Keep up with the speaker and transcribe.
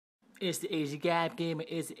It's the Asian Guy Gamer.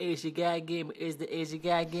 It's the Asian Guy Gamer. It's the Asian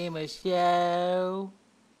Guy Gamer Show.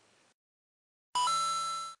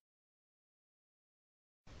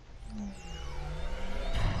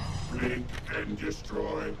 Blink and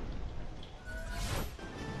destroy.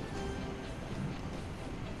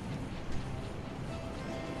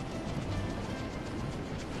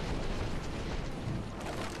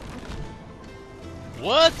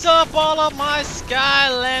 What's up, all of my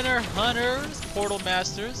Skylander hunters, Portal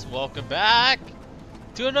Masters? Welcome back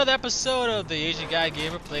to another episode of the Asian Guy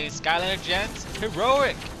Gamer playing Skylander Gents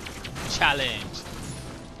Heroic Challenge.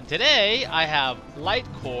 And today I have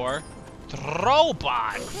Lightcore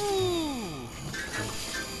Drobot. Woo!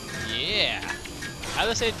 Yeah. I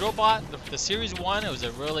would say Drobot, the series 1, it was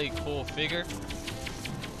a really cool figure.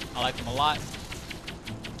 I like him a lot.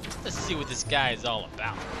 Let's see what this guy is all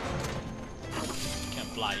about.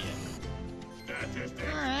 Fly yet.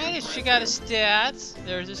 Alright, she got his stats.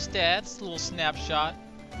 There's his stats. A little snapshot.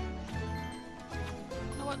 You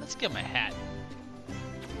know what? Let's give him a hat.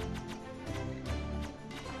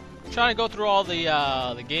 I'm trying to go through all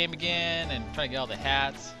the game again and try to get all the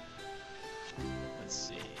hats. Let's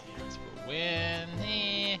see. That's for win.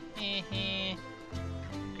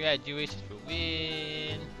 Graduation for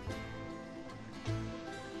win.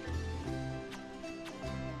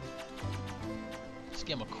 Let's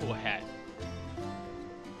give him a cool hat.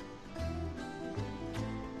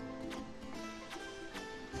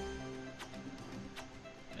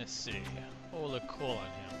 Let's see. What will look cool on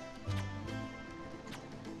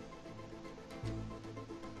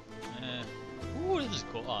him? Ooh, this is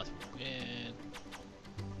cool. Oh, it's win.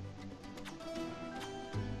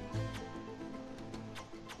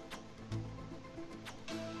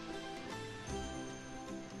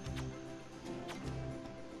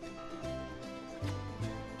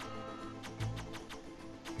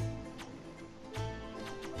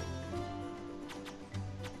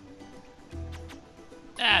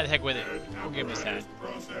 Ah, the heck with it. We'll give him his hat.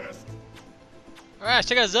 Alright,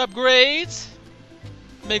 check out his upgrades.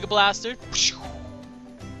 Mega Blaster.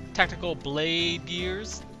 Tactical Blade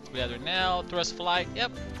Gears. We have there now. Thrust Flight.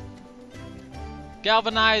 Yep.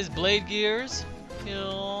 Galvanized Blade Gears.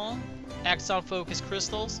 Kill. Axon Focus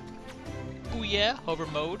Crystals. Ooh yeah. Hover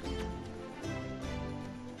Mode.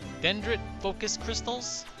 Dendrit Focus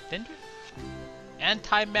Crystals. Dendrit?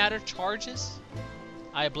 Antimatter Charges.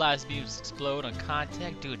 Eye blast beams explode on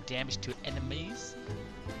contact, doing damage to enemies.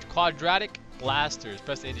 Quadratic blasters.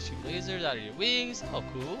 Press A to shoot lasers out of your wings. Oh,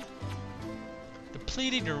 cool.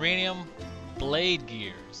 Depleted uranium blade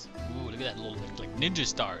gears. Ooh, look at that little, like ninja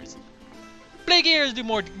stars. Blade gears do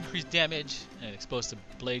more increased damage. And explosive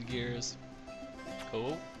blade gears.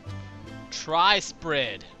 Cool.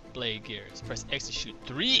 Tri-spread blade gears. Press X to shoot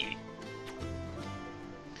 3.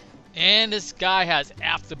 And this guy has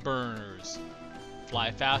afterburners. Fly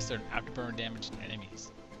faster and afterburn damage to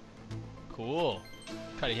enemies. Cool.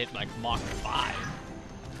 Try to hit like Mach 5.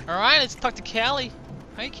 Alright, let's talk to Callie.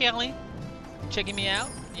 Hi, Callie. Checking me out?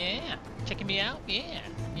 Yeah. Checking me out? Yeah.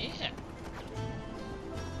 Yeah.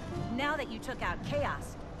 Now that you took out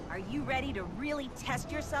Chaos, are you ready to really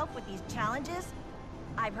test yourself with these challenges?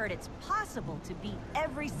 I've heard it's possible to beat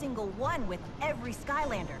every single one with every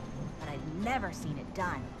Skylander, but I've never seen it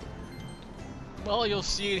done. Well, you'll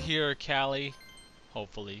see it here, Callie.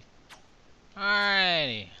 Hopefully.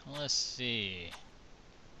 Alrighty, let's see.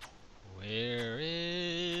 Where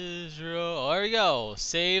is oh, there we go.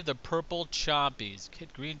 Save the purple chompies.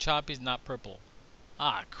 Hit green chompies, not purple.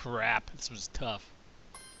 Ah, crap. This was tough.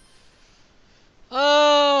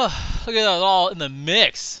 Oh, look at that, all in the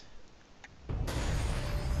mix.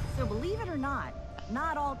 So believe it or not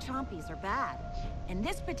all chompies are bad. And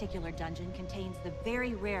this particular dungeon contains the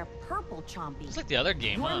very rare purple chompy. It's like the other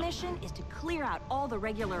game, Your mission is to clear out all the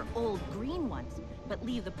regular old green ones, but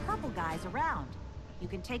leave the purple guys around. You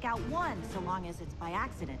can take out one so long as it's by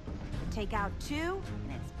accident. But take out 2, and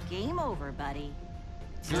it's game over, buddy.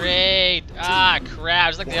 Great! Ah, crap.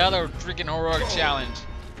 It's like the other freaking heroic challenge.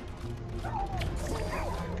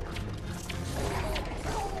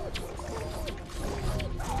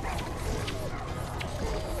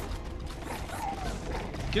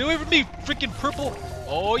 Get away from me, freaking purple!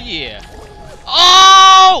 Oh yeah!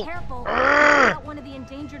 Oh! Careful! Take out one of the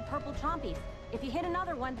endangered purple chompies. If you hit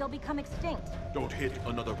another one, they'll become extinct. Don't hit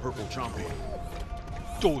another purple chompy.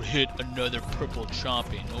 Don't hit another purple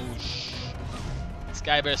chompy. Oh shh! This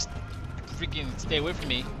guy better freaking stay away from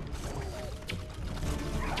me.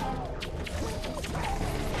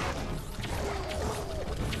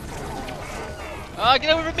 Oh,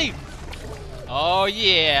 get away from me! Oh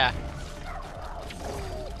yeah!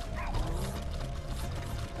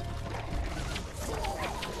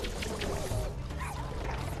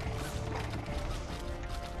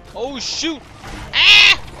 Oh shoot!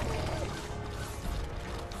 Ah!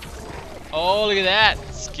 Oh, look at that!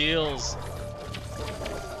 Skills.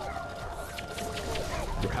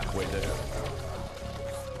 You're halfway there.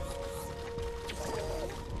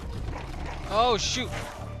 Oh shoot!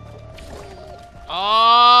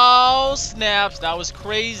 Oh snaps! That was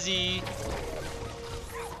crazy.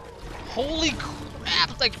 Holy crap!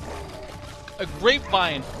 It's like a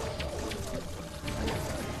grapevine.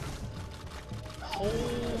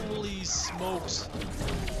 Holy smokes!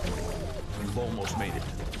 You've almost made it.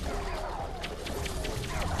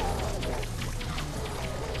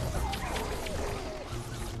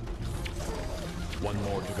 One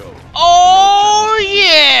more to go. Oh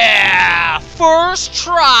yeah! First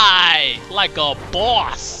try! Like a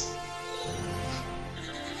boss!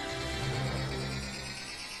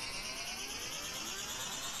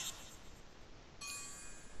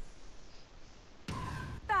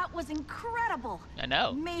 That was incredible. I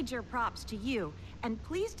know. Major props to you. And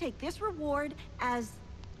please take this reward as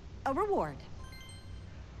a reward.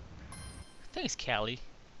 Thanks, Callie.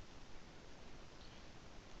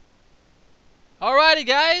 Alrighty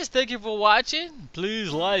guys, thank you for watching. Please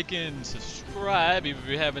like and subscribe if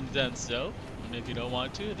you haven't done so. And if you don't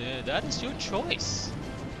want to, then that is your choice.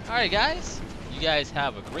 Alright guys, you guys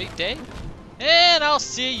have a great day. And I'll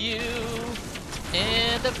see you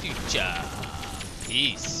in the future.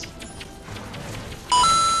 Peace.